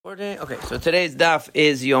Okay, so today's daf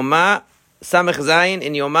is Yoma Samech Zayin.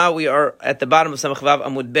 In Yoma, we are at the bottom of Samech Vav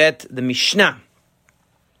Amud Bet, the Mishnah.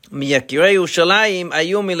 Miyakirei Yerushalayim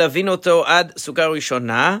ayu milavin oto ad Sukkah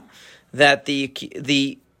Rishona. That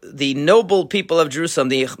the noble people of Jerusalem,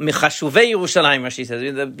 the Mechashuvei Yerushalayim, Rashi says,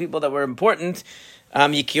 the people that were important.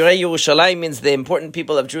 Yikirei Yerushalayim means the important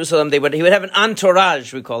people of Jerusalem. He would have an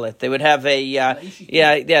entourage, we call it. They would have the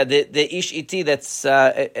ish iti that's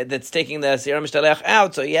taking the Sira Mishtaleach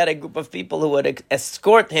out. So he had a group of people who would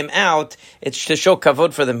escort him out. It's to show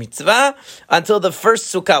kavod for the mitzvah until the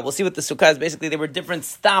first sukkah. We'll see what the sukkah is. Basically, there were different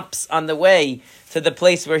stops on the way to the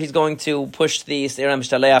place where he's going to push the Sira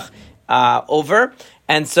Mishtaleach over.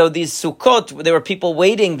 And so these sukkot, there were people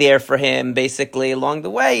waiting there for him, basically, along the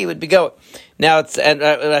way. He would be going. Now,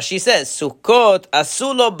 Rashi says, Sukkot,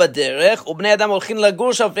 asulo baderech, ubnei adam olchin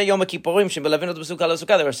lagur shavnei Yom Kippurim, shemelavin oto b'sukkah lo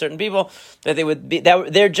sukkah. There were certain people that they would be,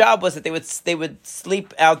 their job was that they would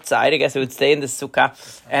sleep outside. I guess they would stay in the sukkah,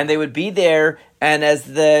 and they would be there. And as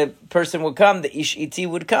the person would come, the ish iti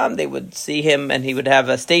would come, they would see him, and he would have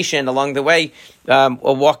a station along the way,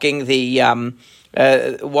 walking the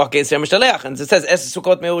walking Sira Mishtaleach. And it says, Es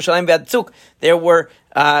Sukkot me'Yerushalayim ve'ad Tzuk. There were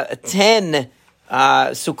 10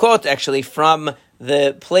 Sukkot, actually, from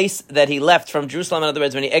the place that he left from Jerusalem. In other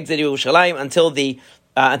words, when he exited Yerushalayim until the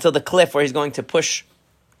cliff where he's going to push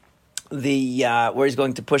the Sira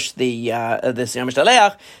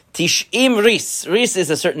Mishtaleach. Tish'im ris. Ris is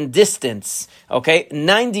a certain distance. Okay,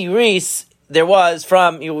 90 ris there was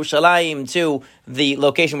from Yerushalayim to the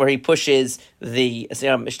location where he pushes the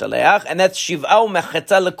Sira Mishtaleach, and that's Shiv'au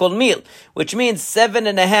Mechetza Lekol Mil, which means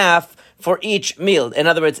 7.5 for each mil. In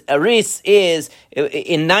other words, a ris is,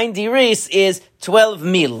 in 90 ris is 12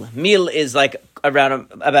 mil. Mil is like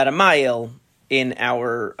around about a mile in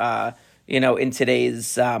our, in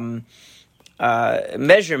today's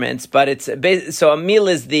measurements, but it's so a mil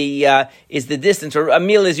is the distance, or a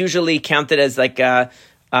mil is usually counted as like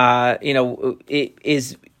it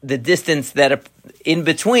is the distance that in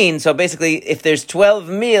between. So basically, if there's 12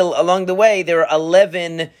 mil along the way, there are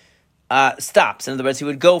 11 stops. In other words, he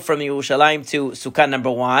would go from Yerushalayim to Sukkah number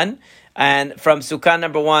 1, and from Sukkah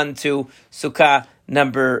number 1 to Sukkah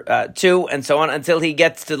number 2, and so on, until he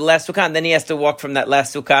gets to the last Sukkah, and then he has to walk from that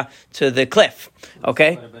last Sukkah to the cliff.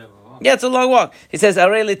 Okay? Yeah, it's a long walk. He says,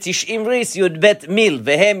 Arei le-tish'im ris yud bet mil,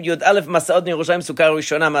 vehem yud aleph masa'ot Yerushalayim Sukkah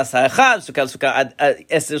Rishona Masa Echad, Sukkah ad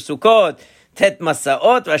Eser Sukkot, Tet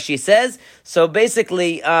Masaot, Rashi says. So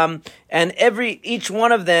basically, and each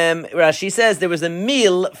one of them, Rashi says, there was a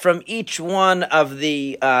meal from each one of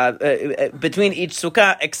the, between each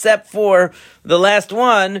sukkah, except for the last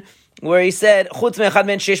one, where he said, Chutz me'echad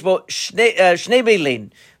men shesh bo shnei beilin.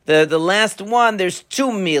 The last one, there's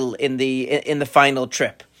 2 meal in the final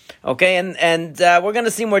trip. Okay, and we're going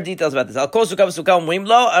to see more details about this. Al kol sukkah v'sukkah omrim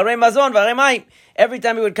lo, arei mazon v'arei mayim. Every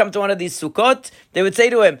time he would come to one of these sukkot, they would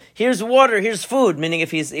say to him, "Here's water, here's food." Meaning,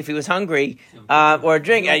 if he was hungry or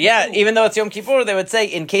drink, even though it's Yom Kippur, they would say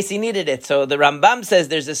in case he needed it. So the Rambam says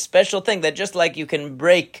there's a special thing that just like you can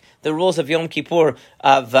break the rules of Yom Kippur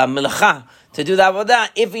of melacha to do the avodah,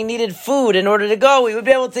 if he needed food in order to go, he would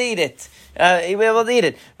be able to eat it. He would be able to eat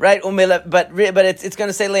it, right? But it's going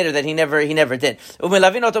to say later that he never did.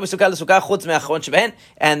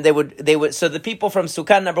 And they would. So the people from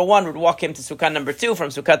Sukkah number 1 would walk him to Sukkah number 2, from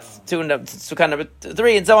Sukkah 2 to Sukkah number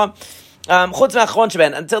 3, and so on.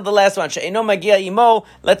 Until the last one,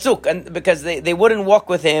 and because they wouldn't walk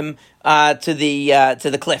with him to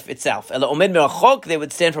the cliff itself. They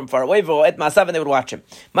would stand from far away, and they would watch him.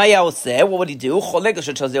 What would he do?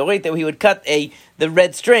 He would cut the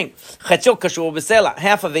red string.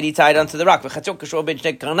 Half of it he tied onto the rock, and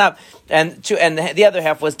the other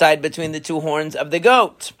half was tied between the 2 horns of the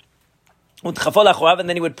goat. And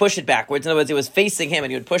then he would push it backwards. In other words, it was facing him,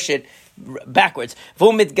 and he would push it backwards.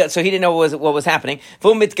 So he didn't know what was happening.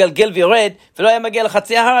 Like we read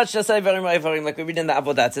in the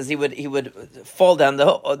Avodah, it says he would fall down the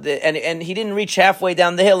hill, and he didn't reach halfway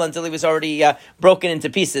down the hill until he was already broken into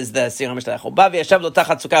pieces. The Sira Mishtaleach,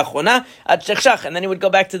 and then he would go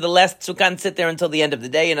back to the last sukkah and sit there until the end of the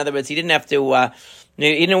day. In other words, he didn't have to.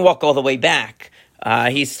 He didn't walk all the way back.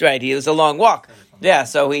 He's right. It was a long walk. Yeah,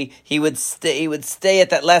 so he would stay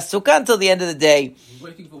at that last sukkah until the end of the day.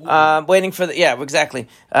 Waiting for exactly.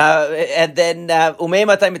 And then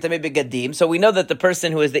so we know that the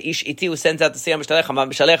person who is the ish iti who sends out the Sira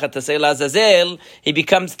Mishtaleach, he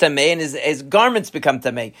becomes tamei, and his garments become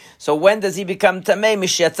tamei. So when does he become tamei?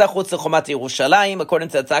 According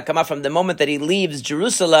to the Tzakama, from the moment that he leaves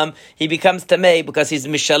Jerusalem, he becomes tamei because he's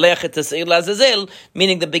mishalech et Seir Lazazel,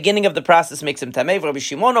 meaning the beginning of the process makes him tamei. Rabbi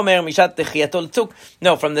Shimon omer mishat techiyato l'tzuk,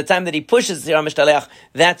 No, from the time that he pushes the Mishtalech,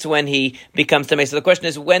 that's when he becomes Tamei. So the question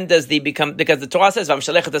is, when does he become, because the Torah says,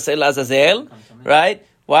 V'amshalech et ha'seir la'azazel, right?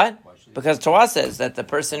 What? Because Torah says that the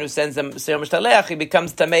person who sends them Seir Mishtalech, he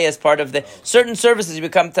becomes Tamei as part of the certain services, you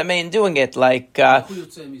become Tamei in doing it, like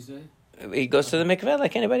he goes to the mikveh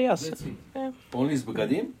like anybody else. Yeah. Only his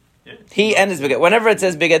begadim? He and his begadim. Whenever it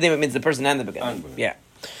says begadim, it means the person and the begadim. Yeah.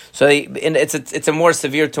 So it's a more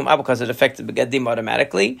severe tum'ah because it affects the begadim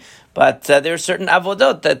automatically. But there are certain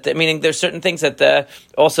avodot that, meaning there's certain things that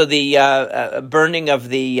also the burning of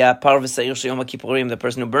the parvus sa'ir sheyom kippurim, the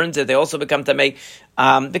person who burns it, they also become tamei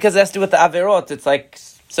because it has to do with the averot. It's like,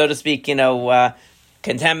 so to speak,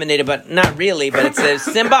 contaminated, but not really. But it's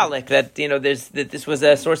symbolic that that this was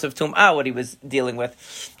a source of tum'ah what he was dealing with.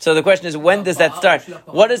 So the question is, when does that start?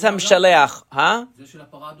 What is hamshaleach? Huh?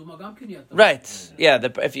 Right. Yeah.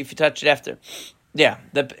 If you touch it after. Yeah.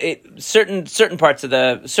 Certain parts of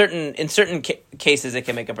in certain cases it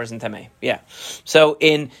can make a person tamei. Yeah. So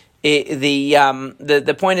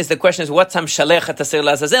the point is, the question is, what's Hamshalech et ha'seir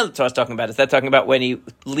la'azazel? The Torah's talking about. Is that talking about when he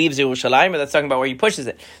leaves Yerushalayim, or that's talking about where he pushes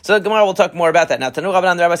it? So the Gemara will talk more about that. Now, Tanu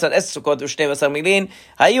Rabbanan Rabbi said, Es Sukkot u'shnei v'asar milin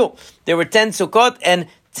hayu. There were 10 Sukkot and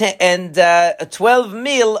 12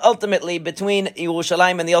 mil ultimately between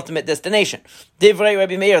Yerushalayim and the ultimate destination. Divrei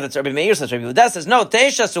Rabbi Meir, that's Rabbi Meir says. Rabbi Yehuda says, no,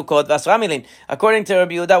 Teisha Sukkot v'asra milin. According to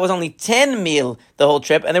Rabbi Yehuda, it was only 10 mil the whole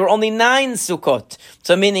trip, and there were only 9 Sukkot.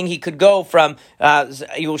 So meaning he could go from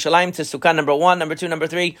Yerushalayim to Sukkah number 1, number 2, number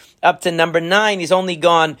 3, up to number 9. He's only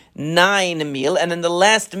gone 9 mil, and then the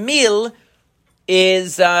last mil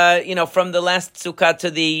is from the last sukkah to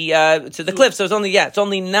the cliff. So it's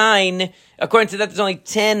only 9. According to that, there's only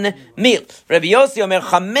 10 mil. Rabbi Yossi Omer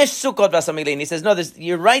 5 sukkot v'asar milin. He says, no,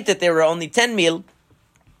 you're right that there were only 10 mil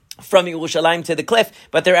from Yerushalayim to the cliff,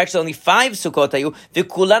 but there are actually only 5 sukkot ayu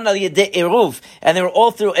v'kulan al yedei eruv, and they were all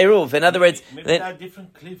through eruv. In other words, maybe there are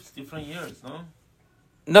different cliffs, different years, no?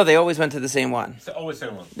 No, they always went to the same one. It's always the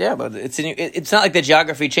same one. Yeah, but it's not like the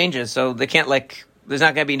geography changes, so they can't there's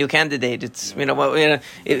not going to be a new candidate. It's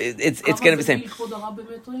it's going to be the same.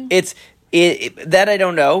 That I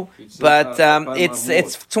don't know, but it's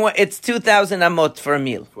 2,000 amot for a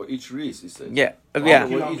meal. For each reis, he said. Yeah.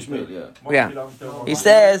 For each meal, Yeah. He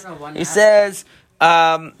says. It's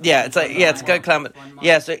a good kilometer.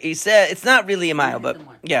 Yeah, so he said it's not really a mile, but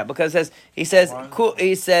yeah, because he says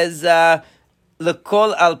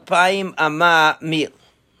lekol alpaim ama meal,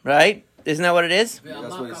 right? Isn't that what it is?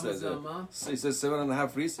 That's what it says. It says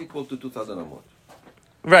 7.5 reis equal to 2,000 amot.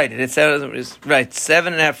 Right, it's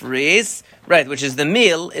 7.5 reis, right, which is the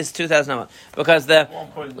meal is 2,000 amot, because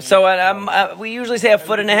we usually say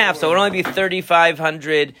 1.5 feet, so it would only be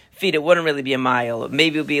 3,500 feet. It wouldn't really be a mile.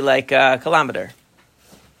 Maybe it would be like a kilometer,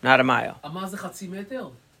 not a mile.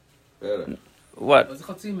 What?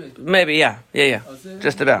 Maybe, yeah.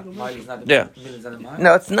 Just about. Yeah.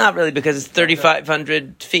 No, it's not really, because it's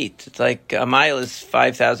 3,500 feet. It's like a mile is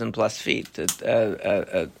 5,000 plus feet.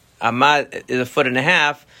 A mile is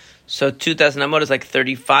 1.5 feet, so 2,000 amot is like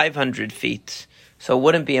 3,500 feet. So it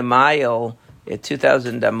wouldn't be a mile.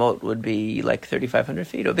 2,000 amot would be like 3,500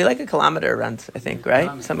 feet. It would be like a kilometer around, I think,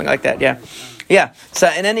 right? Something like that. Yeah. So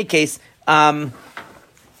in any case,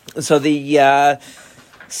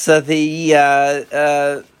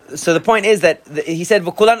 So the point is that he said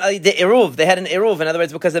v'kulan al yedei eruv. They had an eruv. In other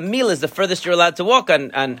words, because a meal is the furthest you're allowed to walk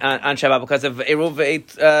on Shabbat, because of eruv,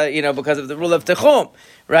 because of the rule of techum,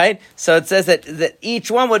 right? So it says that each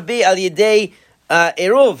one would be al yedei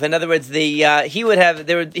eruv. In other words, he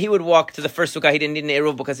would walk to the first sukkah. He didn't need an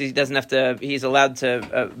eruv because he doesn't have to. He's allowed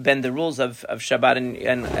to bend the rules of Shabbat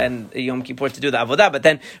and Yom Kippur to do the avodah. But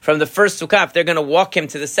then from the first sukkah, if they're going to walk him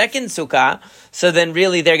to the second sukkah, so then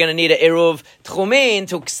really they're going to need an eruv tchumin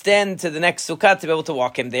to extend to the next sukkah to be able to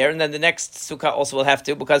walk him there. And then the next sukkah also will have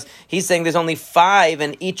to, because he's saying there's only 5,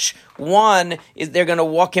 and each one they're going to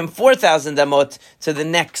walk him 4,000 amot to the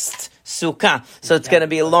next sukkah. So it's going to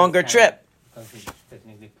be a longer trip. Because he's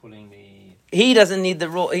technically pulling the... He doesn't need the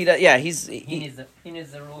rule. He needs the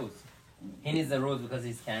rules. He needs the rules because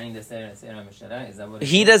he's carrying the Seira Mishara. Is that what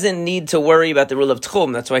he doesn't need to worry about the rule of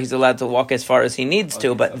Tchum. That's why he's allowed to walk as far as he needs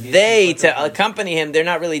to. But to accompany him, they're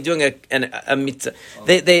not really doing a mitzvah.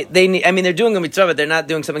 They they're doing a mitzvah, but they're not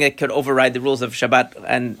doing something that could override the rules of Shabbat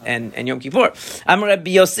and Yom Kippur. Amar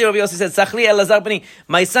Rabbi Yossi said, Sachli Elazar b'ni,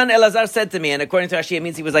 my son Elazar said to me, and according to Rashi, it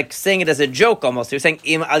means he was like saying it as a joke almost. He was saying,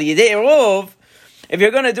 Im al yedei erov, if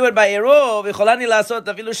you're going to do it by erov, yicholani la'asot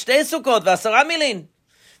afilu shtei sukkot v'asara milin.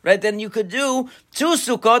 Right, then you could do 2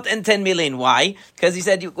 sukkot and 10 milin. Why? Because he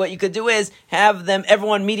said what you could do is have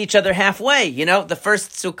everyone meet each other halfway. The first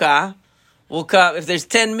sukkah will come, if there's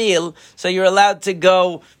 10 mil, so you're allowed to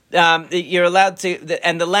go you're allowed to,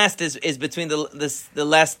 and the last is between the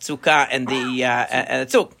last sukkah and the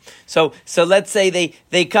tzuk. So let's say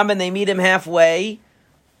they come and they meet him halfway,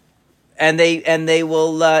 and they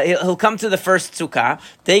will he'll come to the first sukkah.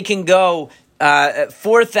 They can go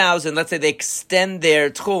 4,000. Let's say they extend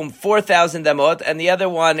their tchum 4,000 amot, and the other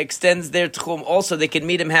one extends their tchum also. They can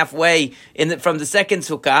meet him halfway from the second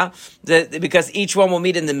sukkah, because each one will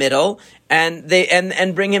meet in the middle, and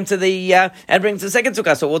bring him to the second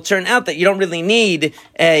sukkah. So it will turn out that you don't really need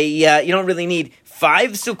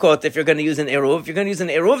 5 sukkot if you're going to use an eruv. If you're going to use an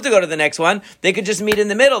eruv to go to the next one, they could just meet in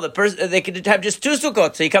the middle. They could have just 2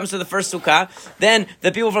 sukkot. So he comes to the first sukkah, then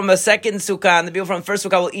the people from the second sukkah and the people from the first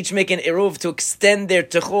sukkah will each make an eruv to extend their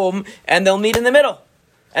techum, and they'll meet in the middle.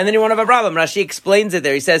 And then you won't have a problem. Rashi explains it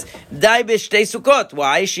there. He says, "Dai b'shtei sukkot."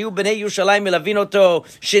 Why? Shiu b'nei Yerushalayim milavinoto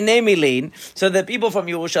shnei milin. So the people from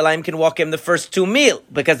Yerushalayim can walk him the first 2 mil,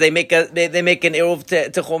 because they make an eruv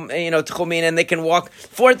techumin, and they can walk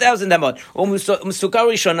 4,000 amot. Sukkah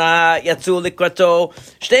rishona yatzu likrato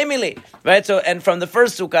shtei milin. Right. So, and from the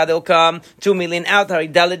first sukkah they'll come 2 milin out. Hari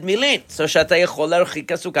daled milin. So shata yechol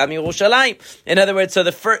l'archika sukkah Yerushalayim. In other words, so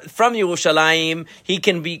from Yerushalayim he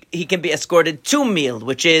can be escorted 2 mil,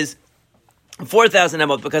 which is 4,000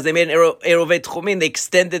 amot, because they made an erovei tchumin. They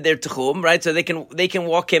extended their tchum, right? So they can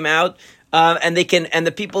walk him out. And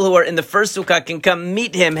the people who are in the first sukkah can come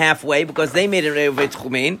meet him halfway, because they made an erovei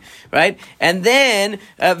tchumin, right? And then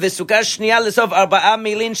v'sukkah shniya l'sof 4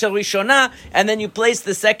 milin shel rishona, and then you place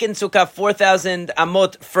the second sukkah 4,000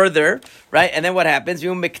 amot further, right? And then what happens?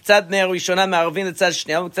 So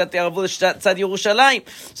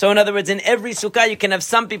in other words, in every sukkah you can have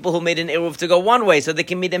some people who made an eruv to go one way, so they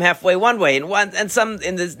can meet him halfway one way, and some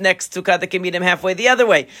in the next sukkah they can meet him halfway the other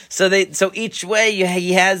way. So each way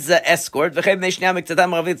he has escort. But from the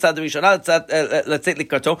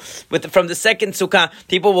second sukkah,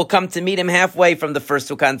 people will come to meet him halfway from the first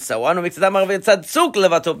sukkah, and so on.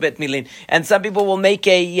 And some people will make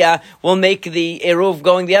the eruv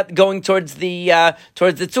going towards the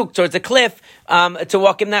tzuk, towards the cliff, to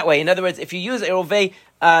walk him that way. In other words, if you use eruvei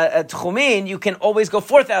tchumin, you can always go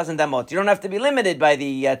 4,000 amot. You don't have to be limited by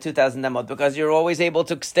the 2,000 amot, because you're always able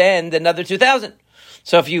to extend another 2,000.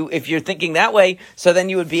 So if you're thinking that way, so then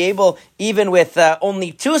you would be able, even with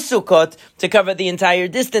only 2 sukkot, to cover the entire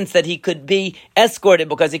distance that he could be escorted,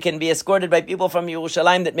 because he can be escorted by people from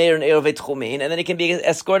Yerushalayim that made an erovei tchumin, and then he can be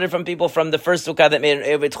escorted from people from the first sukkah that made an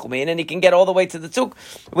erovei tchumin, and he can get all the way to the tzuk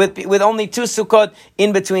with only 2 sukkot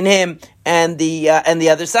in between him and the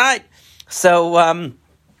other side. So.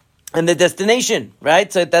 And the destination, right?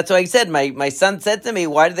 So that's why I said, my son said to me,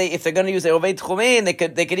 why do if they're going to use erovei tchumin,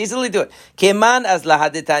 they could easily do it. Keman as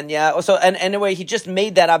lahadetanya. Also, and anyway, he just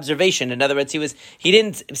made that observation. In other words, he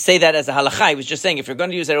didn't say that as a halacha. He was just saying, if you're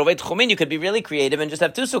going to use erovei tchumin, you could be really creative and just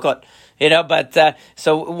have 2 sukkot. But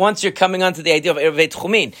so once you're coming onto the idea of erovei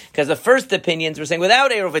tchumin, because the first opinions were saying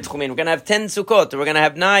without erovei tchumin, we're going to have 10 sukkot, or we're going to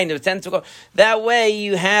have 9 or 10 sukkot. That way,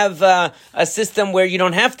 you have a system where you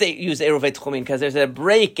don't have to use erovei tchumin, because there's a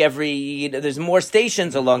break there's more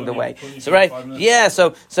stations along the way. So right, yeah.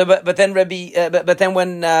 But then when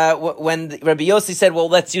Rabbi Yossi said, well,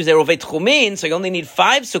 let's use erovei tchumin, so you only need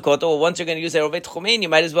 5 sukkot. Or once you're going to use erovei tchumin, you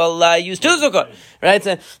might as well use 2 sukkot, right?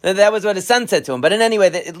 So that was what his son said to him. But in any way,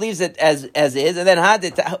 it leaves it as is. And then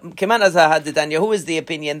Keman as haditanya. Who is the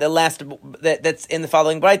opinion? The last that's in the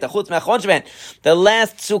following brayta. Chutz me'achon sheben. The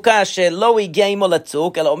last sukkah shelo higei imo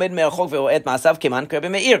latzuk ela omed me'archok ve'ro'et ma'asav keman Rabbi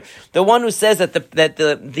Meir. The one who says that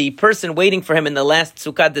the person waiting for him in the last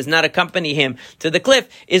sukkah does not accompany him to the cliff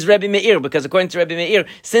is Rabbi Meir, because according to Rabbi Meir,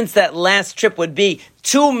 since that last trip would be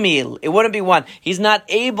 2 mil, it wouldn't be 1. He's not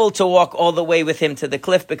able to walk all the way with him to the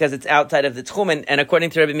cliff because it's outside of the tchum. And according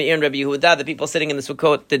to Rabbi Meir and Rabbi Yehuda, the people sitting in the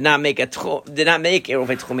sukkot did not make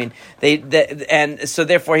erovei tchumin. And so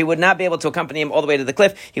therefore he would not be able to accompany him all the way to the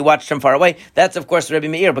cliff. He watched from far away. That's of course Rabbi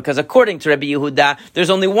Meir, because according to Rabbi Yehuda, there's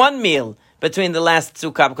only 1 mil between the last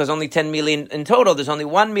sukkah, because only 10 million in total. There's only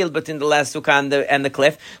 1 mil between the last sukkah and the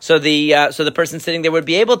cliff. So the person sitting there would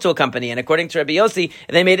be able to accompany. And according to Rabbi Yossi,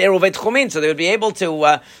 they made erovei tchumin, so they would be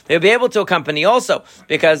able to accompany also,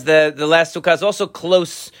 because the last sukkah is also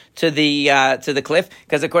close to the cliff,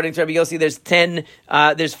 because according to Rabbi Yossi, there's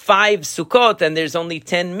 5 sukkot and there's only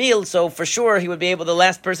 10 mil, so for sure the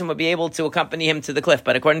last person would be able to accompany him to the cliff.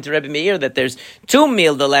 But according to Rabbi Meir, that there's 2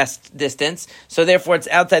 mil the last distance, so therefore it's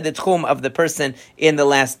outside the tchum of the person in the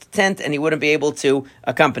last tent, and he wouldn't be able to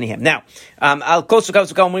accompany him. Now, they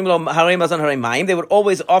would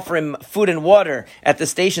always offer him food and water at the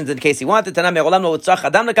stations in case he wanted.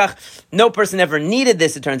 No person ever needed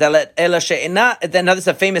this, it turns out. Now this is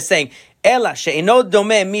a famous saying. Ela she'eno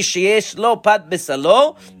domeh mi sheyesh lo pat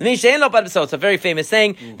besalo, mi she'en lo pat besalo. It's a very famous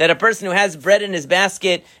saying that a person who has bread in his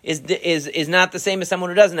basket is not the same as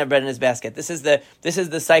someone who doesn't have bread in his basket. This is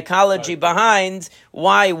the psychology behind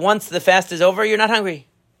why once the fast is over, you're not hungry.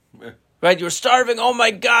 Right, you're starving. Oh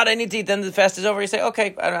my God, I need to eat. Then the fast is over. You say,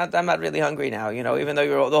 okay, I'm not really hungry now. Even though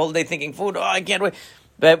you're the whole day thinking food. Oh, I can't wait.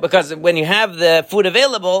 But because when you have the food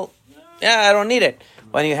available, I don't need it.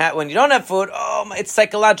 When you don't have food, it's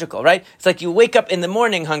psychological, right? It's like you wake up in the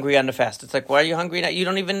morning hungry on the fast. It's like, why are you hungry now? You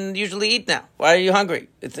don't even usually eat now. Why are you hungry?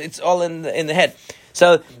 It's all in the head.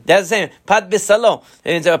 So that's the same. Pat bisalo.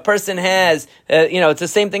 And so a person has, it's the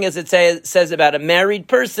same thing as it says about a married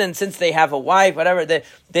person. Since they have a wife, whatever,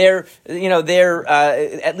 they're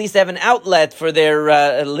at least have an outlet for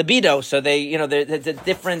their libido. So it's a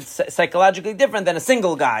different, psychologically different than a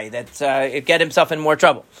single guy that get himself in more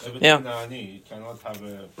trouble. He cannot have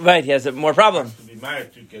right. He has more problem. To be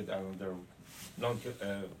married to get another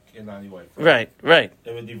non-Kenani wife. Right.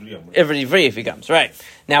 Every if he comes. Right.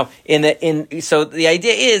 Now, so the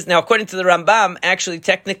idea is, now according to the Rambam, actually,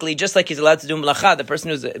 technically, just like he's allowed to do melacha, the person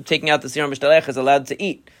who's taking out the siyur mishtalech is allowed to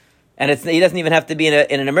eat. And he doesn't even have to be in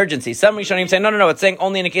an emergency. Some Rishonim say, no, it's saying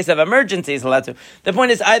only in a case of emergency he's allowed to. The point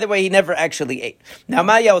is, either way, he never actually ate. Now,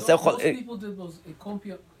 most people that was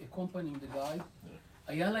accompanying the guy,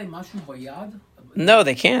 היה להם משהו ביד? No,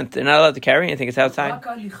 they can't. They're not allowed to carry anything. It's outside.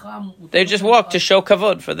 They just walk to show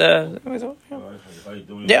kavod for the.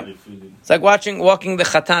 Yeah, it's like walking the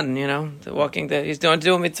chatan. He's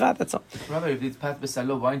doing mitzvah. That's all. Rabbi, if it's pat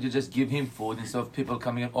besalo, why don't you just give him food instead of people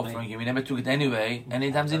coming and offering him? He never took it anyway, and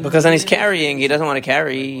he comes in. Because then he's carrying. He doesn't want to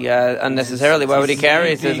carry unnecessarily. Why would he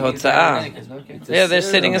carry? It says hotzah. Yeah, they're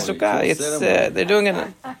sitting in sukkah. They're doing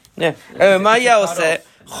it. Yeah. Maya said.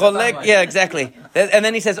 Yeah, exactly. And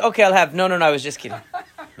then he says, "Okay, I'll have." No, I was just kidding.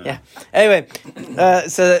 Yeah. Anyway,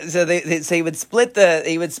 so he would split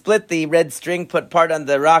the red string, put part on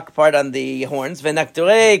the rock, part on the horns. Why doesn't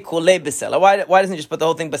he just put the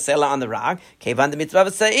whole thing basela on the rock?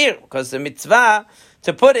 Because the mitzvah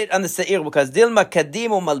to put it on the seir, because dilma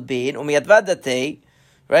kadim umalbin umiyadvadate,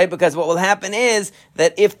 right? Because what will happen is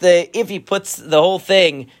that if he puts the whole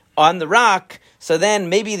thing on the rock, so then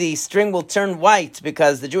maybe the string will turn white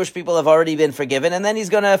because the Jewish people have already been forgiven, and then he's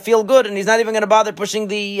going to feel good, and he's not even going to bother pushing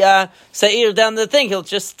the seir down the thing. He'll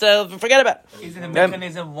just forget about it. Is it a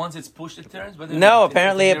mechanism once it's pushed it turns? No,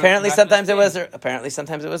 apparently sometimes it was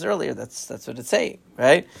earlier. That's what it's saying,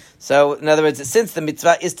 right? So in other words, since the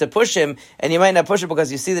mitzvah is to push him, and you might not push it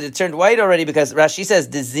because you see that it turned white already, because Rashi says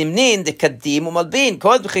the zimnin the kadim umalbin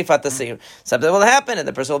kod b'chifat seir. Something will happen, and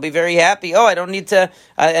the person will be very happy. Oh, I don't need to,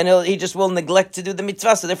 and he just will neglect to do the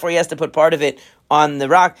mitzvah, so therefore he has to put part of it on the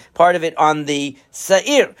rock, part of it on the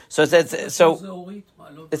sa'ir. So it's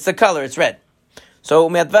the color, it's red. So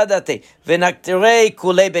u'me'advadate v'nakterei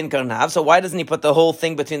kulei ben karnav. So why doesn't he put the whole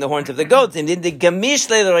thing between the horns of the goats? And in the gamish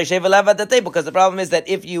le'reishay, because the problem is that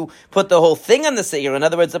if you put the whole thing on the seir, in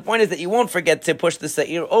other words, the point is that you won't forget to push the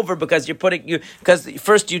seir over because because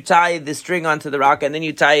first you tie the string onto the rock and then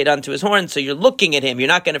you tie it onto his horn. So you're looking at him. You're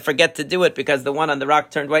not going to forget to do it because the one on the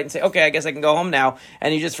rock turned white and say, okay, I guess I can go home now.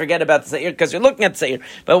 And you just forget about the seir because you're looking at the seir.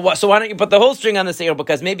 But so why don't you put the whole string on the seir?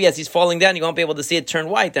 Because maybe as he's falling down, you won't be able to see it turn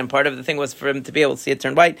white. And part of the thing was for him to be able to see it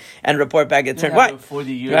turn white and report back it turned white.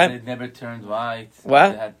 40 years right? It never turned white.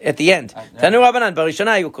 What? At the end. In the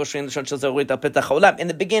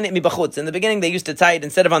beginning, they used to tie it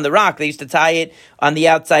instead of on the rock. They used to tie it on the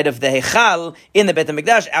outside of the hechal in the Beit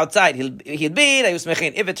HaMikdash outside.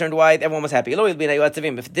 If it turned white, everyone was happy. If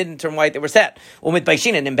it didn't turn white, they were sad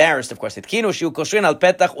and embarrassed. Of course, so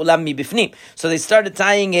they started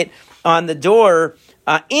tying it on the door.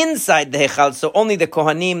 Inside the hechal, so only the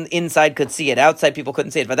kohanim inside could see it. Outside, people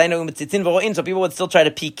couldn't see it. So people would still try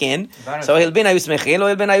to peek in. So if it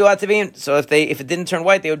didn't turn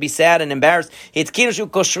white, they would be sad and embarrassed. So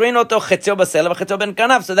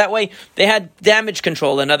that way, they had damage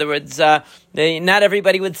control. In other words, not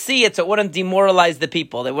everybody would see it, so it wouldn't demoralize the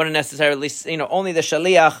people. They wouldn't necessarily, only the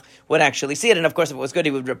shaliach would actually see it. And of course, if it was good,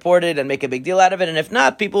 he would report it and make a big deal out of it. And if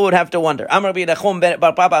not, people would have to wonder.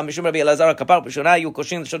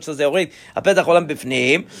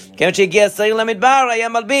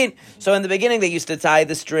 So in the beginning they used to tie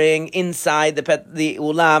the string inside the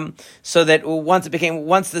ulam, so that once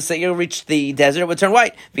the seir reached the desert, it would turn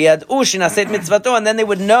white. And then they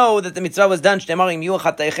would know that the mitzvah was done,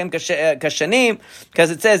 because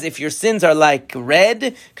it says if your sins are like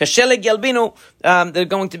red, they're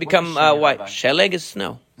going to become white. Sheleg is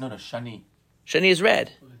snow. No, shani. Shani is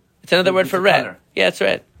red. It's another word for red. Color. Yeah, it's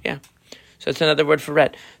red. Yeah. So it's another word for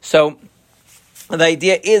red. So the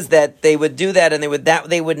idea is that they would do that, and they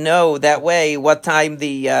would know that way what time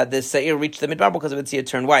the Seir reached the Midbar because it would see it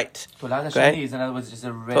turn white. Tolat Okay? Shani is, in other words, just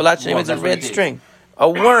a red. Tolat Shani worm. means a That's what red it is. string. A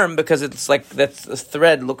worm, because it's like that's a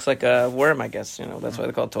thread looks like a worm, I guess. That's why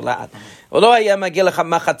they call it tolat.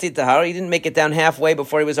 He didn't make it down halfway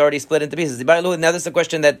before he was already split into pieces. Now this is a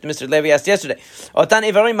question that Mr. Levy asked yesterday.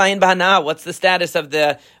 What's the status of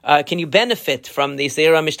the? Can you benefit from the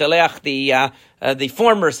Seir HaMishtaleach, the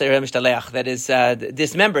former Seir HaMishtaleach that is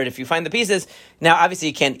dismembered? If you find the pieces, now obviously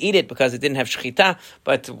you can't eat it because it didn't have shechita,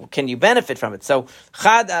 but can you benefit from it? So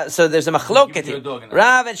there's a machloket.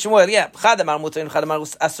 Rav and Shmuel, yeah. Chad amar muterin, chad amar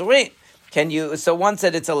asuri. Can you? So one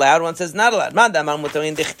said it's allowed, one says not allowed. Man damar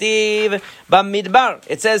muterin dichtiv b'midbar.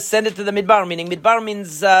 It says send it to the midbar, meaning midbar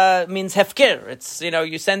means hefker. It's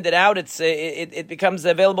you send it out. It becomes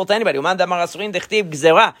available to anybody. Man damar asurin dichtiv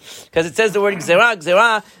gzera, because it says the word gzera.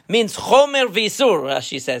 Gzera means chomer v'isur.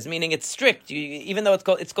 Rashi says, meaning it's strict. Even though it's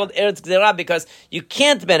called eretz gzera because you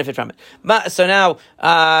can't benefit from it. So now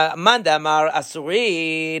man damar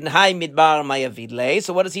asurin hay midbar mayavidle.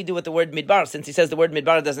 So what does he do with the word midbar? Since he says the word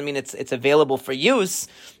midbar doesn't mean it's available for use,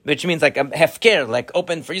 which means like a hefker, like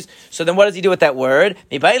open for use. So then what does he do with that word?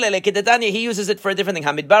 He uses it for a different thing.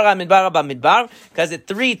 Hamidbar, because it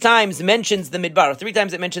 3 times mentions the midbar. 3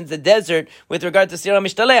 times it mentions the desert with regard to Seir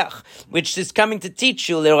HaMishtaleach, which is coming to teach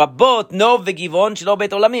you lerabot nov v'givon shelo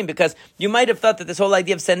beit olamim, because you might have thought that this whole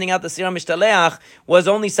idea of sending out the Seir HaMishtaleach was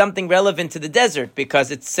only something relevant to the desert,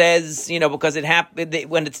 because it says, because it happened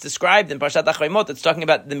when it's described in Parshat Acharemot, it's talking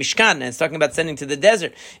about the Mishkan, and it's talking about sending to the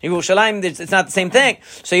desert. In Yerushalayim, it's not the same thing.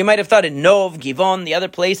 So you might have thought in Nov, Givon, the other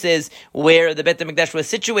places where the Beit HaMikdash was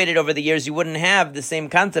situated over the years, you wouldn't have the same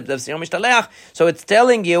concept of Seir HaMishtaleach. So it's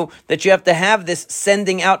telling you that you have to have this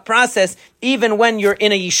sending out process even when you're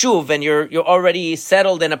in a yishuv and you're already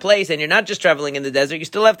settled in a place and you're not just traveling in the desert, you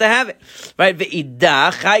still have to have it. Right? So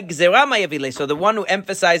the one who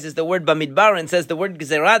emphasizes the word bamidbar and says the word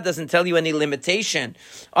gzera doesn't tell you any limitation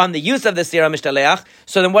on the use of the Seir HaMishtaleach.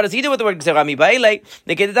 So then what does he do with the word gzera?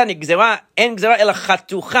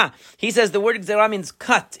 He says the word gzera means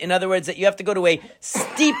cut. In other words, that you have to go to a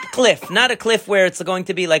steep cliff, not a cliff where it's going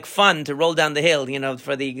to be like fun to roll down the hill,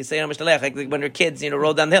 for the Seir HaMishtaleach, like when we're kids,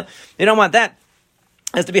 roll down the hill. You don't want that.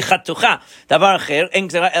 It has to be chatucha. Davar acher, en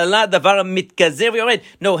gzera ela davar mitgazer v'yored.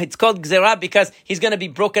 No, it's called gzera because he's going to be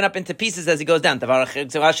broken up into pieces as he goes down. Davar acher,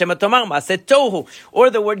 gzera shema tomar ma'aseh tohu. Or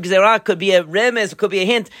the word gzera could be a remez, could be a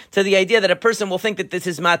hint to the idea that a person will think that this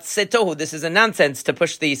is ma'aseh tohu. This is a nonsense to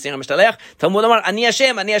push the Seir HaMishtaleach. Talmud amar, ani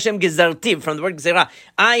Hashem gezartiv, from the word gzera.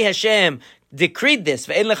 I, Hashem, decreed this.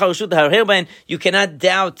 You cannot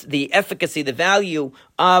doubt the efficacy, the value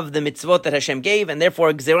of the mitzvot that Hashem gave, and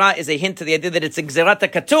therefore gzera is a hint to the idea that it's a gzerat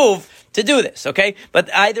katuv to do this, okay?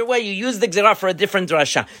 But either way, you use the gzera for a different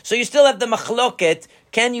drasha. So you still have the machloket.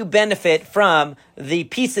 Can you benefit from the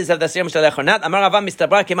pieces of the Seir HaMishtaleach or not?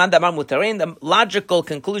 The logical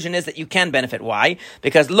conclusion is that you can benefit. Why?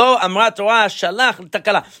 Because lo amra Torah shalach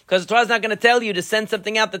takala. Because the Torah is not going to tell you to send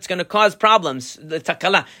something out that's going to cause problems. The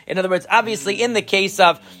takala. In other words, obviously, in the case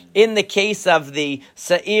of the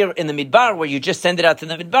Seir in the Midbar, where you just send it out to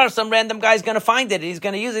the Midbar, some random guy is going to find it. He's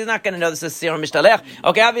going to use it. He's not going to know this is Seir HaMishtaleach.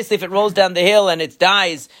 Okay, obviously, if it rolls down the hill and it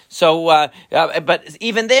dies, so but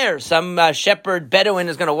even there, some shepherd Bedouin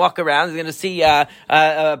is going to walk around. He's going to see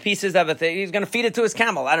pieces of it. He's going to feed it to his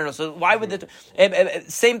camel. I don't know. So why would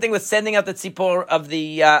same thing with sending out the tzipor of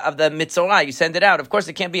the mitzorah? You send it out. Of course,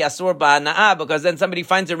 it can't be asur ba'ana'ah, because then somebody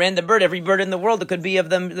finds a random bird. Every bird in the world that could be of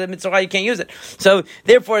the mitzorah, you can't use it. So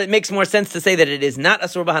therefore, it makes more sense to say that it is not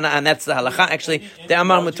asur ba'ana'ah, and that's the halacha. Actually, the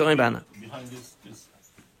amar mutorim ba'ana'ah. Behind this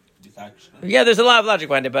action. Yeah, there's a lot of logic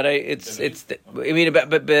behind it, but the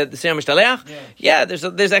Seir HaMishtaleach? Yeah,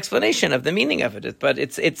 there's explanation of the meaning of it, but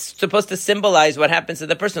it's supposed to symbolize what happens to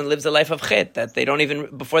the person who lives a life of chet, that they don't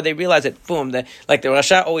even, before they realize it, boom, like the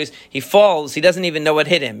Rasha always, he falls, he doesn't even know what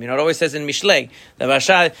hit him. It always says in Mishlei, the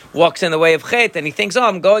Rasha walks in the way of chet, and he thinks,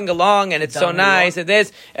 I'm going along, and it's so nice, and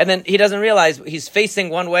this, and then he doesn't realize he's facing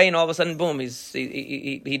one way, and all of a sudden, boom,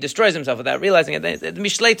 he destroys himself without realizing it. The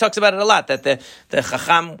Mishlei talks about it a lot, that the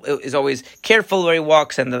Chacham is always careful where he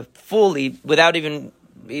walks, and the fool, he doesn't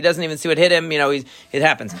even see what hit him. It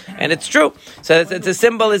happens, and it's true. So it's a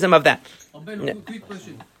symbolism of that. Quick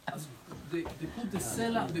question. They put the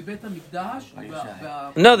Sela בבית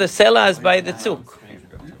המקדש. No, the Sela is by the tzuk.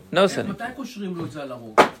 No, sir. מתי קושרים לו את זה על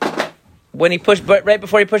הראש? When he right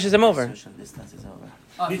before he pushes him over.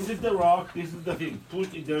 This is the rock, this is the thing.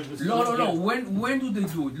 Put it there. לא, when do they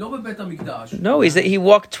do it? לא בבית המקדש. No, he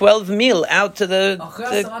walked 12 mil out to the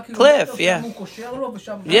cliff. Yeah.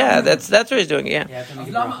 Yeah, that's what he's doing. Yeah. You have to make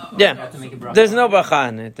it למה? bracha. Yeah. You have to make it bracha. There's no bracha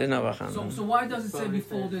on it. There's no bracha on it. So why does it say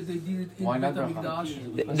before that they did it in Why not בית bracha?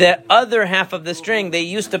 המקדש? The other half of the string they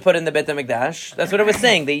used to put in the Bet HaMikdash. That's what it was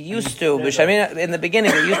saying. They used to. I mean, in the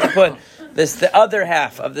beginning they used to put the other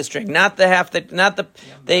half of the string, not the half that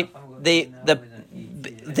they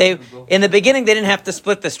in the beginning they didn't have to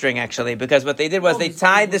split the string actually, because what they did was they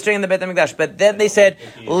tied the string in the Bet HaMikdash, but then they said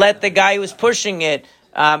let the guy who's pushing it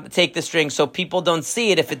take the string so people don't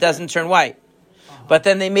see it if it doesn't turn white. But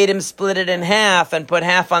then they made him split it in half and put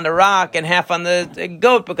half on the rock and half on the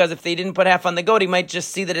goat, because if they didn't put half on the goat, he might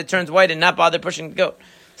just see that it turns white and not bother pushing the goat.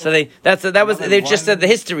 So they just said the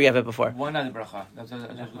history of it before. Why not the bracha?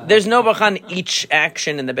 There's no bracha on each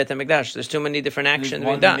action in the Bet HaMikdash. There's too many different actions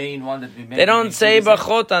being done. They don't say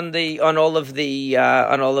brachot on all of the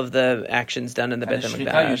actions done in the Bet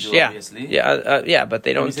HaMikdash. Yeah, but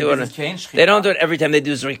they don't do it. They don't do it every time they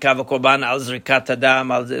do zrika v'korban al zrikat adam.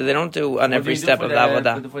 They don't do on every step of the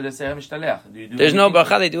avodah. There's no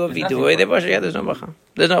bracha. They do a vidui. Yeah, there's no bracha.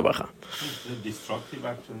 There's no bracha. Destructive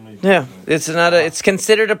action. Yeah, it's not. It's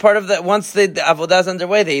considered a part of the. Once the avodah is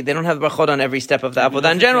underway, they don't have brachot on every step of the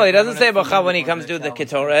avodah. In general, it doesn't say bracha when he comes to the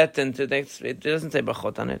ketoret and to the. It doesn't say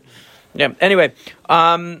brachot on it. Yeah. Anyway,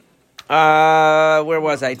 where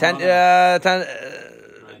was I? Tanu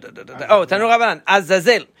Rabbanan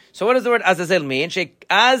Azazel. So what does the word Azazel mean?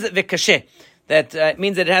 Az v'kashe. That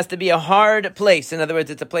means that it has to be a hard place. In other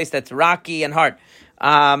words, it's a place that's rocky and hard.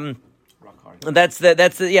 That's the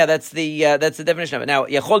definition of it. Now,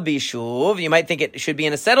 Yachol b'yishuv, you might think it should be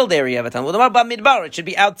in a settled area of a town. It should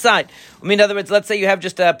be outside. I mean, in other words, let's say you have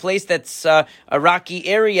just a place that's a rocky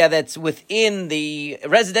area that's within the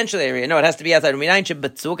residential area. No, it has to be outside. How do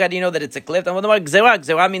you know that it's a cliff?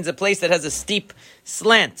 Gzera means a place that has a steep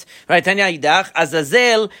slant. Right? Tanya Yidach,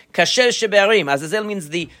 Azazel kasher shebe'arim. Azazel means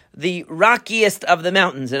the rockiest of the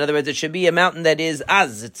mountains. In other words, it should be a mountain that is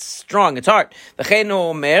it's strong, it's hard.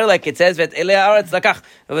 Like it says, like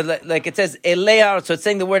it says, so it's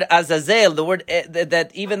saying the word Azazel, the word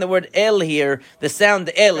that even the word El here, the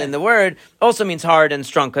sound El in the word also means hard and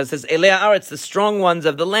strong, because it says Elei Haaretz, the strong ones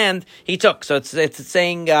of the land he took. So it's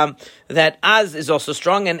saying that Az is also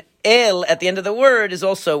strong, and El at the end of the word is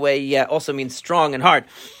also also means strong and hard.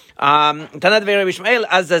 So this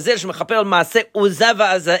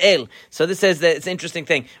says that it's an interesting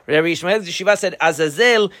thing. Rabbi Yishmael Yeshiva said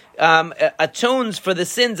Azazel atones for the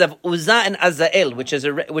sins of Uzzah and Azael, which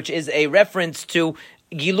is a reference to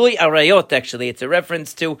Gilui Arayot. Actually, it's a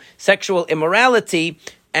reference to sexual immorality.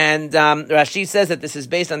 And Rashi says that this is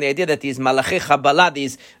based on the idea that these malachei Chabbalah,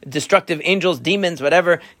 these destructive angels, demons,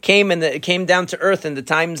 whatever, came down to earth in the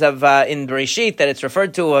times of in Bereshit, that it's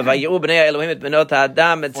referred to of Vayiru b'nei Elohim et benot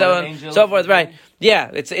ha'adam, and so on, so forth. Right? Yeah,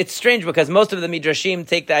 it's strange because most of the midrashim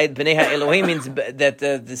take the b'nei Elohim means that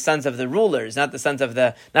the sons of the rulers, not the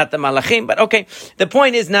malachim. But okay, the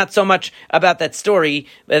point is not so much about that story.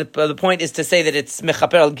 But the point is to say that it's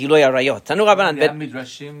mechaper al gilui arayot. Tanu Rabbanan. The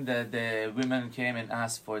midrashim that the women came and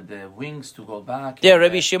asked for the wings to go back. Yeah,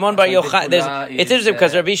 Rabbi Shimon Bar Yochai. It's interesting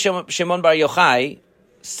because Rabbi Shimon Bar Yochai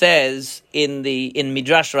says in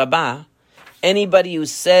Midrash Rabbah, anybody who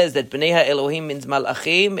says that Bnei Elohim means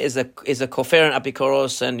Malachim is a kofer and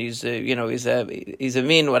apikoros, and he's a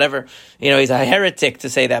mean whatever, he's a heretic to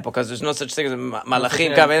say that, because there's no such thing as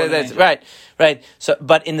Malachim. Right. So,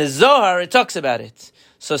 but in the Zohar it talks about it.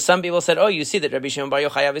 So some people said, you see that Rabbi Shimon Bar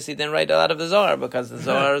Yochai obviously didn't write a lot of the Zohar, because the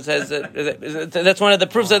Zohar says that's one of the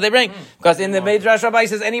proofs that they bring. Because in the Midrash Rabbah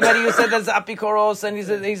says anybody who said that's apikoros and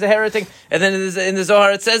he's a heretic, and then in the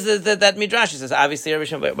Zohar it says that Midrash, it says obviously Rabbi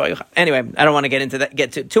Shimon Bar Yochai. Anyway, I don't want to get into that,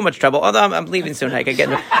 get to too much trouble. Although I'm leaving soon, I can get.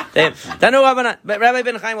 Tanu Rabbanan, but Rabbi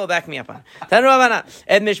Ben Chaim will back me up on. Tanu Rabbanan,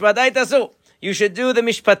 et mishpatai tasu. You should do the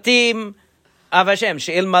mishpatim of Hashem,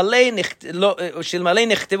 she'ilmalei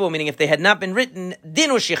nichtivu, meaning if they had not been written,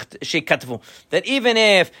 dinu shekatvu, that even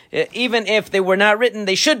if they were not written,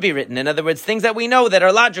 they should be written. In other words, things that we know that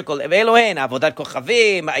are logical, Elohein, avodat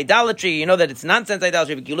kochavim, idolatry, that it's nonsense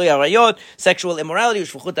idolatry, gilui arayot, sexual immorality,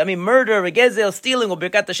 ushvuchut amim, murder, regezel, stealing, or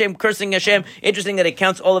birkat Hashem, cursing Hashem. Interesting that it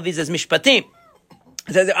counts all of these as mishpatim.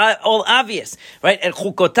 It says all obvious, right? And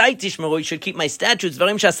chukotai tishmeru, you should keep my statutes.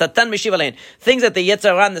 Varim satan meshiv alein, things that the Yetzer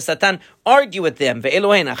Hara and the Satan argue with them.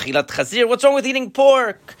 Ve'elohein achilat chazir. What's wrong with eating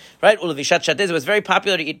pork? Right? Ulevishat shatnez. It was very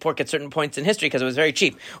popular to eat pork at certain points in history because it was very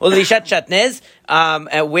cheap. Ulevishat shatnez.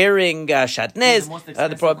 wearing shatnez,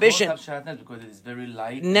 the prohibition. Because it's very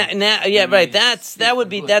light. That's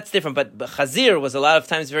different. But chazir was a lot of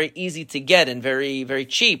times very easy to get and very, very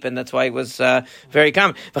cheap, and that's why it was very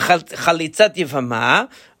common. Chalitzat yivama.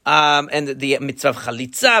 And the mitzvah of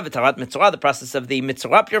chalitza, v'tarat mitzvah, the process of the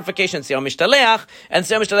mitzvah purification, siyam mishtaleach, and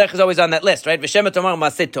siyam mishtaleach is always on that list, right? V'shem etomar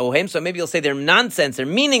maseh tohem. So maybe you'll say they're nonsense, they're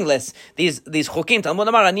meaningless. These chukim. Talmud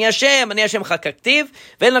amar ani Hashem chakaktiv,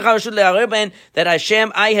 ve'en lecha reshut le'arer be'en, that I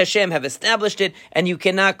Hashem have established it, and you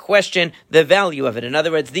cannot question the value of it. In other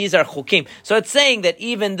words, these are chukim. So it's saying that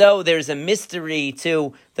even though there's a mystery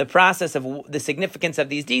to the process of the significance of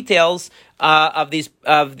these details of these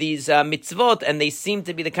mitzvot, and they seem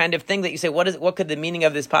to be the kind of thing that you say, what could the meaning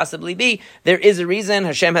of this possibly be? There is a reason.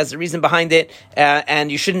 Hashem has a reason behind it, and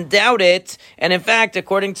you shouldn't doubt it. And in fact,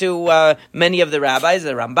 according to many of the rabbis,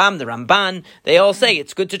 the Rambam, the Ramban, they all say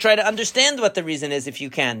it's good to try to understand what the reason is if you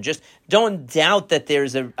can. Just don't doubt that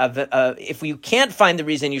there's if you can't find the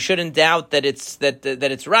reason, you shouldn't doubt that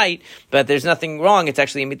it's right. But there's nothing wrong. It's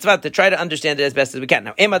actually a mitzvah to try to understand it as best as we can.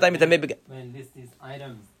 Now, when list these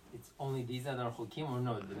items, it's only these that are chukim or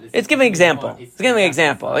no? It's giving an example. It's giving an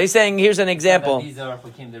example. He's saying, here's an example. So these are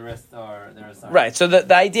chukim, the rest are. Right. So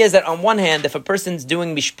the idea is that on one hand, if a person's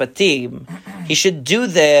doing mishpatim, he should do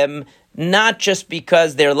them not just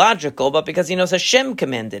because they're logical, but because he knows Hashem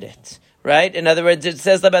commanded it. Right? In other words, it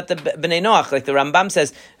says about the Bnei Noach, like the Rambam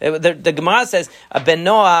says, the Gemara says, a Ben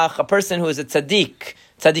Noach, a person who is a tzaddik,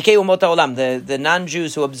 Tzadikei umot haolam, the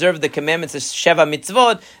non-Jews who observe the commandments of Sheva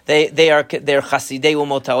mitzvot, they're chasidei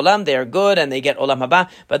umot haolam, they are good and they get olam haba.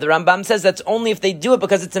 But the Rambam says that's only if they do it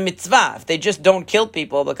because it's a mitzvah. If they just don't kill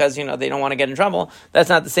people because they don't want to get in trouble, that's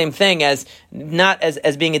not the same thing as not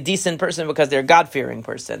as being a decent person because they're a God-fearing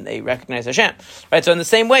person. They recognize Hashem, right? So in the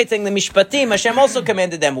same way, it's saying the mishpatim, Hashem also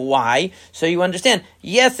commanded them. Why? So you understand.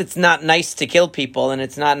 Yes, it's not nice to kill people and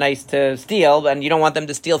it's not nice to steal, and you don't want them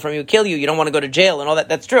to steal from you, kill you. You don't want to go to jail and all that.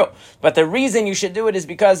 That's true. But the reason you should do it is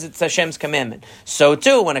because it's Hashem's commandment. So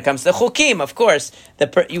too, when it comes to chukim, of course, a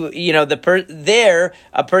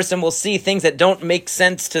person will see things that don't make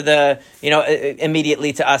sense to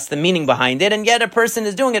immediately to us, the meaning behind it, and yet a person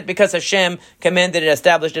is doing it because Hashem commanded it,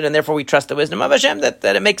 established it, and therefore we trust the wisdom of Hashem that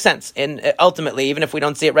it makes sense. And ultimately, even if we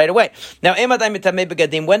don't see it right away. Now,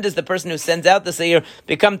 when does the person who sends out the seir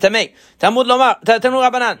become tamei? Talmud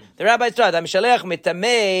Rabbanan. The rabbis taught,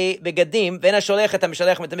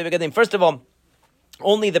 first of all,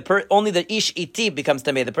 only the ish iti becomes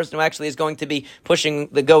tamei. The person who actually is going to be pushing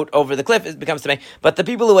the goat over the cliff becomes tamei. But the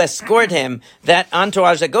people who escort him, that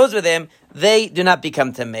entourage that goes with him, they do not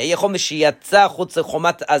become tamei.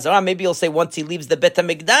 Maybe you'll say once he leaves the Bet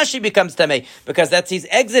HaMikdash he becomes tamei because he's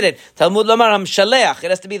exited. Talmud Lomar Hamshaleach. It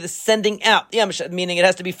has to be the sending out. Meaning it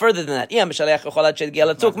has to be further than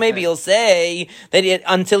that. Maybe you'll say that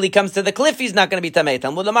until he comes to the cliff he's not going to be tamei.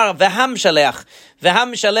 Talmud Lomar V'ham Shaleach.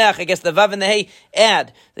 V'ham Shaleach. I guess the Vav and the Hey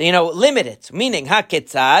add. Limit it. Meaning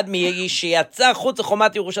Haketzad Miyishiyatza Chutz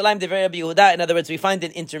Chomat Yerushalayim Devar Rabbi Yehuda. In other words, we find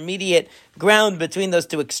an intermediate ground between those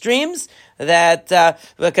two extremes. That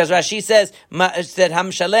because Rashi says that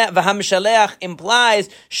Hamshaleach implies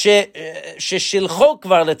sheshilcho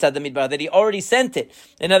kvar letzad hamidbar, that he already sent it.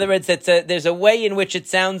 In other words, there's a way in which it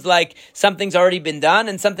sounds like something's already been done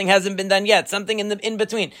and something hasn't been done yet, something in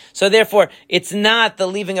between. So therefore, it's not the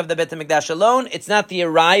leaving of the Bet HaMikdash alone. It's not the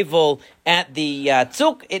arrival at the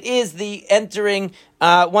tzuk. It is the entering.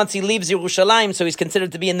 Once he leaves Yerushalayim, so he's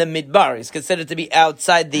considered to be in the midbar. He's considered to be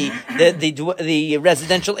outside the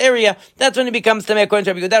residential area. That's when he becomes tamei. According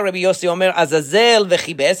to Rabbi Yehuda, Rabbi Yossi Omer Azazel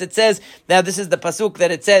v'chibes. It says, now this is the pasuk that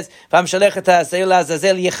it says, V'hamshalech et ha'asayil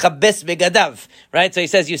Azazel yechabes begadav. Right? So he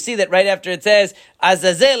says, you see that right after it says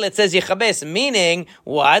Azazel, it says yechabes. Meaning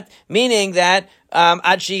what? Meaning that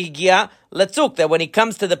ad shehigia Latzuk, that when he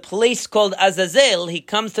comes to the place called Azazel, he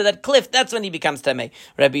comes to that cliff, that's when he becomes tamei.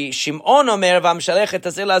 Rabbi Shimon Omer, V'hamshalech et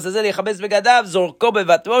ha'asayil Azazel yechabes begadav, zorko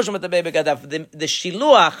bevatro shematabei begadav. The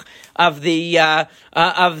shiluach of the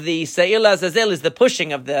Sa'il Azazel is the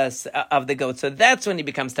pushing of the goat. So that's when he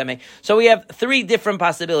becomes tamei. So we have three different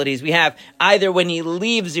possibilities. We have either when he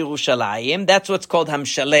leaves Yerushalayim, that's what's called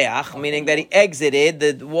Hamshaleach, meaning that he exited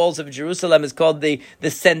the walls of Jerusalem is called the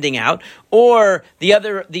sending out. Or the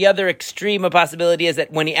other extreme of possibility is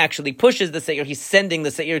that when he actually pushes the Seir, he's sending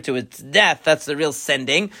the Seir to its death. That's the real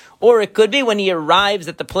sending. Or it could be when he arrives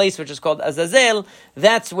at the place which is called Azazel,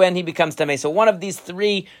 that's when he becomes tamei. So one of these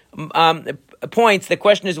three points, the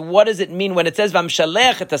question is, what does it mean when it says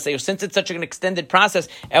V'hamshalech et ha'seir? Since it's such an extended process,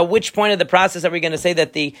 at which point of the process are we going to say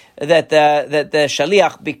that the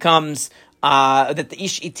shaliach becomes that the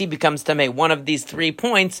ish iti becomes tamei. One of these 3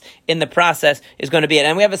 points in the process is going to be it.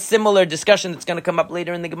 And we have a similar discussion that's going to come up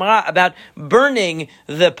later in the Gemara about burning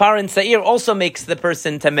the parin sa'ir also makes the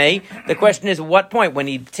person tamei. The question is, what point? When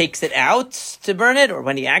he takes it out to burn it, or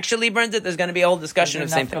when he actually burns it? There's going to be a whole discussion of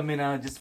the same thing.